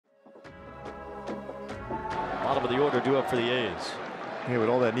bottom of the order due up for the A's. Yeah, with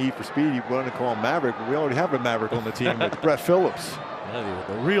all that need for speed, you wanted to call him Maverick, but we already have a Maverick on the team with Brett Phillips. Yeah,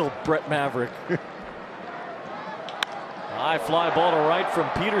 the real Brett Maverick. High fly ball to right from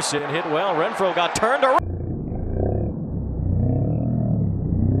Peterson, hit well. Renfroe got turned around.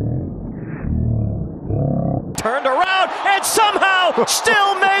 Turned around and somehow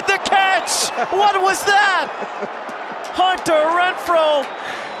still made the catch. What was that? Hunter Renfroe,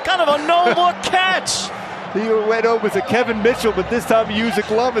 kind of a no-look catch. He went over to Kevin Mitchell, but this time he used a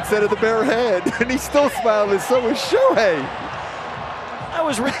glove instead of the bare hand. And he's still smiling, so is Shohei. That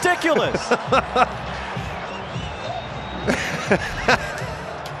was ridiculous.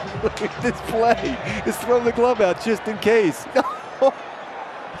 Look at this play. Just throw the glove out just in case.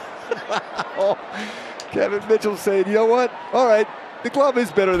 Wow. Kevin Mitchell saying, you know what? All right, the glove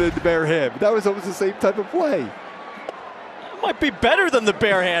is better than the bare hand. But that was almost the same type of play. It might be better than the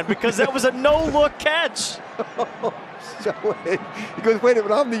bare hand because that was a no-look catch. He goes, wait a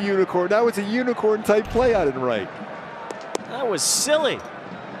minute, I'm the unicorn. That was a unicorn-type play I didn't write. That was silly.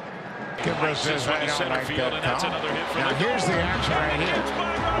 Now here's the action right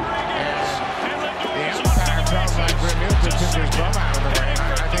here.